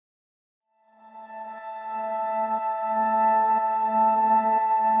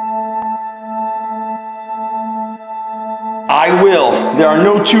I will. There are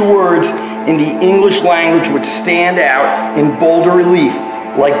no two words in the English language which stand out in bolder relief,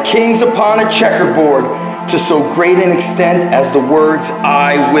 like kings upon a checkerboard, to so great an extent as the words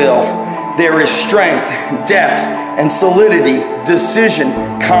I will. There is strength, depth, and solidity, decision,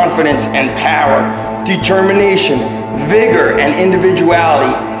 confidence, and power, determination, vigor, and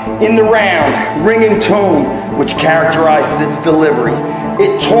individuality in the round, ringing tone which characterizes its delivery.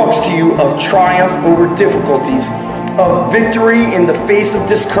 It talks to you of triumph over difficulties, of victory in the face of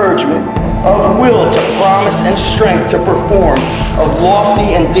discouragement, of will to promise and strength to perform, of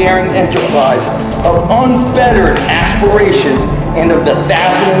lofty and daring enterprise, of unfettered aspirations, and of the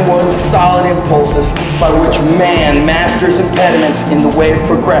 1,001 solid impulses by which man masters impediments in the way of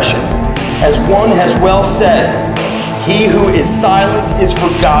progression. As one has well said, he who is silent is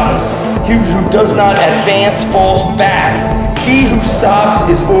forgotten. He who does not advance falls back. He who stops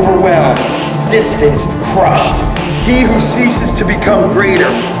is overwhelmed, distanced, crushed. He who ceases to become greater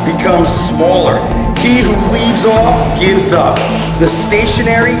becomes smaller. He who leaves off gives up. The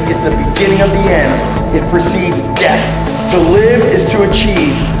stationary is the beginning of the end. It precedes death. To live is to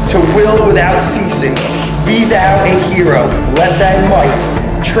achieve, to will without ceasing. Be thou a hero, let thy might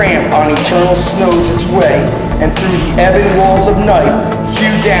tramp on eternal snows its way, and through the ebon walls of night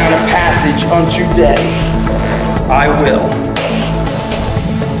hew down a passage unto day. I will.